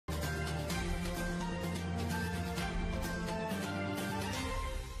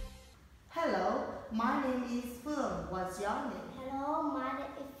My name is Phương. What's your name? Hello, my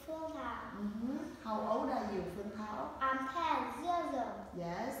name is Phương Thảo. How old are you, Phương Thảo? I'm 10 years old.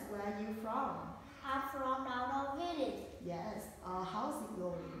 Yes. Where are you from? I'm from Downtown Village. Yes. How's it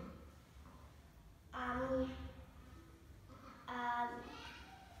going? I'm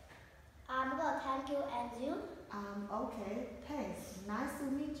good, thank you, and you? Okay. Thanks. Nice to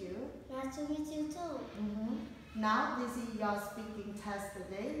meet you. Nice to meet you too. Now this is your speaking test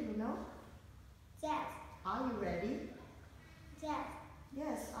today, you know? Yes. Are you ready? Yes.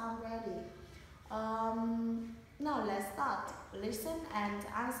 Yes, I'm ready. Now let's start. Listen and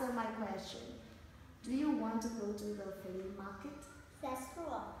answer my question. Do you want to go to the flea market? That's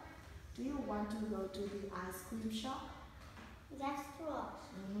true. Do you want to go to the ice cream shop? That's true.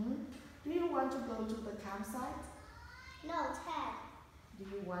 Do you want to go to the campsite? No, thanks. Do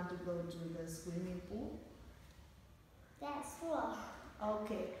you want to go to the swimming pool? That's true.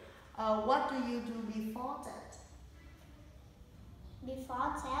 Okay. What do you do before that?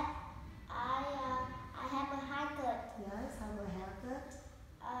 Before that, I have a haircut. Yes, have a haircut.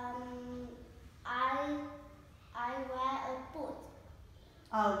 I wear a boot.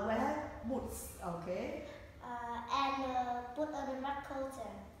 Wear boots, okay. And put on a red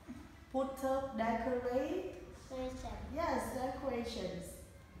curtain. Put up decorate. Curtain. Yes, decorations.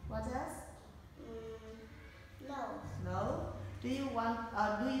 What else? No. No. Do you go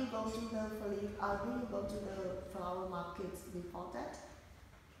to the flower market before that?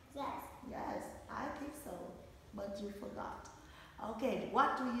 Yes. Yes, I think so. But you forgot. Okay,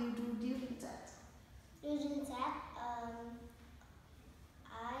 what do you do during that? During that,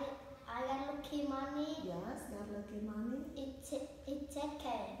 I get lucky money. Yes, get lucky money. It take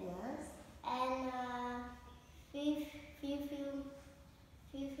care. Yes. And feel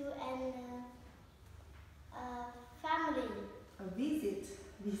and family.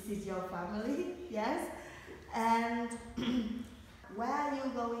 Visit your family. Yes. And where are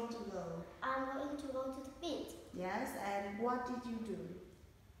you going to go? I'm going to go to the beach. Yes. And what did you do?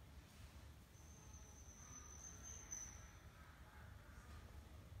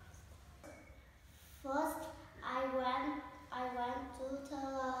 First, I went to the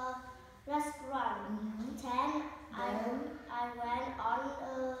restaurant. Then I went on a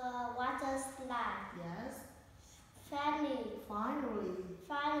water slide. Yes. Finally,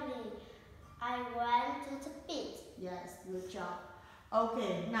 I went to the beach. Yes, good job.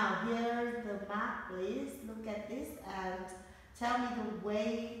 Okay, now here's the map, please. Look at this and tell me the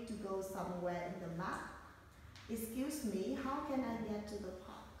way to go somewhere in the map. Excuse me, how can I get to the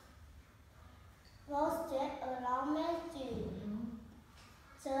park? Go straight along Main Street.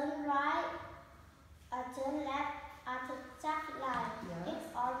 Turn right, turn left at the traffic light. Yes. It's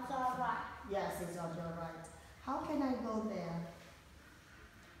on your right. Yes, it's on your right. How can I go there?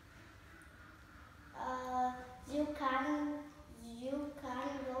 You can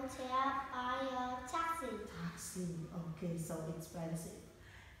go there by a taxi. Taxi, okay, so expensive.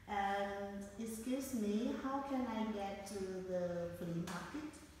 And excuse me, how can I get to the flea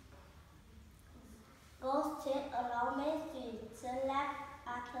market? Go straight along Main Street. Turn left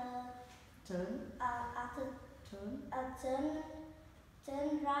at the turn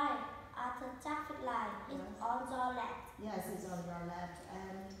right at the traffic light. Yes. It's on your left. Yes, it's on your left.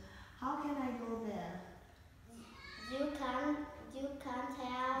 And how can I go there? You can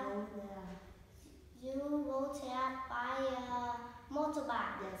tell. Go there. You go there by a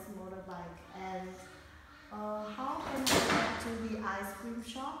motorbike. Yes, motorbike. And how can I get to the ice cream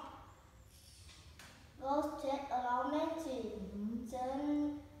shop? Go straight along Main Street.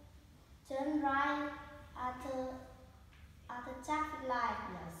 Turn right at the traffic light.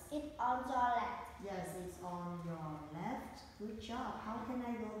 Yes. It's on your left. Yes, it's on your left. Good job. How can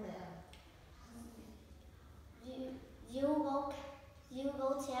I go there? You go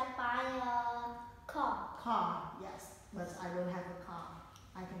there by a car. Car, yes. But I don't have a car.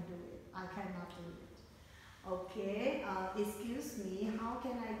 I can do it. I cannot do it. Okay. Excuse me. How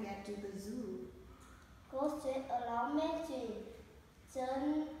can I get to the zoo? Go straight along Main Street.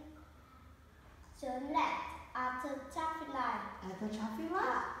 Turn left at the traffic light. At the traffic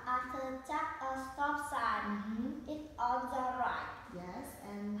light? At the stop sign. It's on your right. Yes.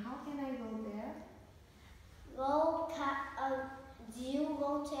 And how can I go there? You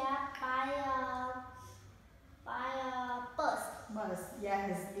go there by a bus. Bus.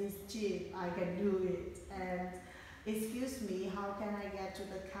 Yes, it's cheap. I can do it. And excuse me, how can I get to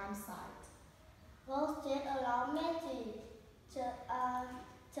the campsite? Go straight along Main Street.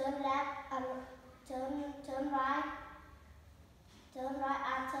 Turn left. Turn right. Turn right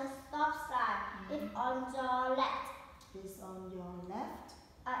at the stop sign. It's on your left. It's on your left.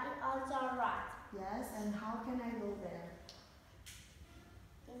 It's on your right. Yes, and how can I go there?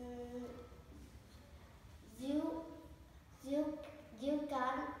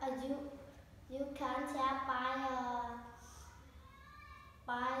 You can tap by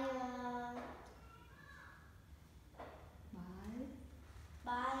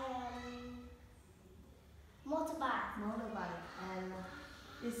motorbike. Motorbike. And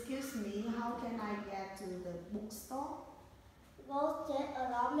excuse me, how can I get to the bookstore? Go straight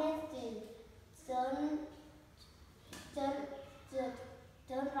along Main Street.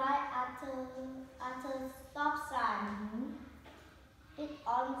 Turn right after stop sign. It's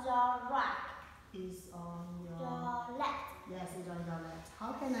on your right. Is on Your left. Yes, it's on your left.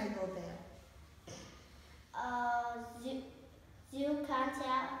 How can I go there? You can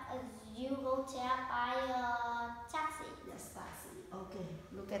you go there by taxi. Yes, taxi. Okay,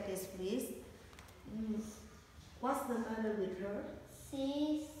 look at this, please. What's the matter with her?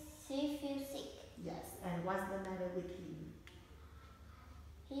 She feels sick. Yes, and what's the matter with him?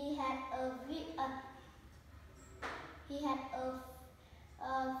 He had a fever.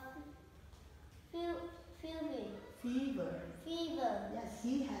 Yes,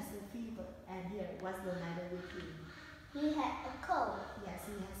 he has a fever. And here, what's the matter with him? He had a cold. Yes,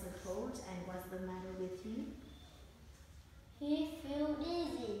 he has a cold. And what's the matter with him? He feels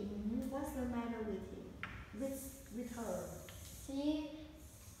dizzy. What's the matter with him? With her? She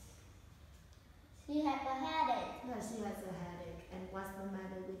had a headache. Yes, she has a headache. And what's the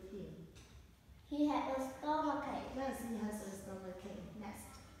matter with him? He had a stomachache. Yes, he has a stomachache. Next,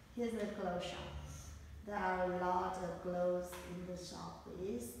 here's a clothes shop. There are a lot of clothes in the shop,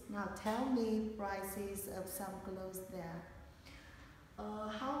 please. Now tell me prices of some clothes there.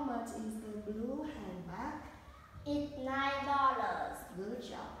 How much is the blue handbag? It's $9. Good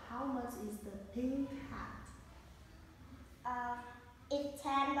job. How much is the pink hat? It's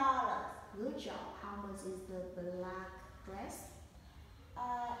 $10. Good job. How much is the black dress?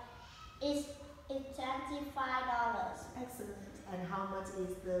 It's $25. Excellent. And how much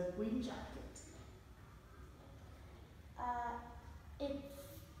is the green jacket?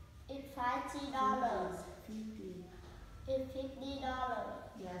 It's $50. 50. It's $50.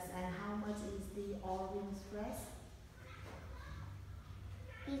 Yes, and how much is the orange dress?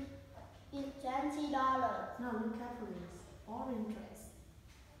 It's $20. No, look carefully. Orange dress.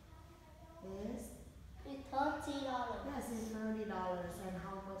 Yes. It's $30. Yes, it's $30. And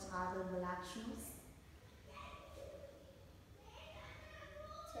how much are the black shoes?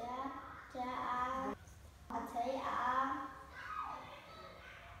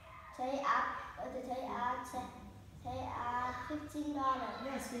 They are $15.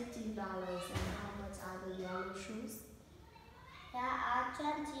 Yes, $15. And how much are the yellow shoes? They are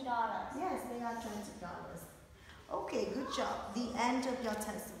 $20. Yes, they are $20. Okay, good job. The end of your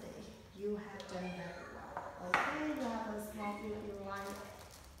test today. You have done very well. Okay, you have a small group you like.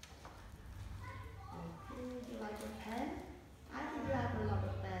 Okay, you like a pen? I think you have a lot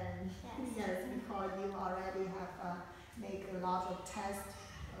of pen. Yes, because you already have made a lot of tests.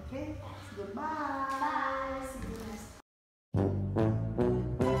 Okay, goodbye.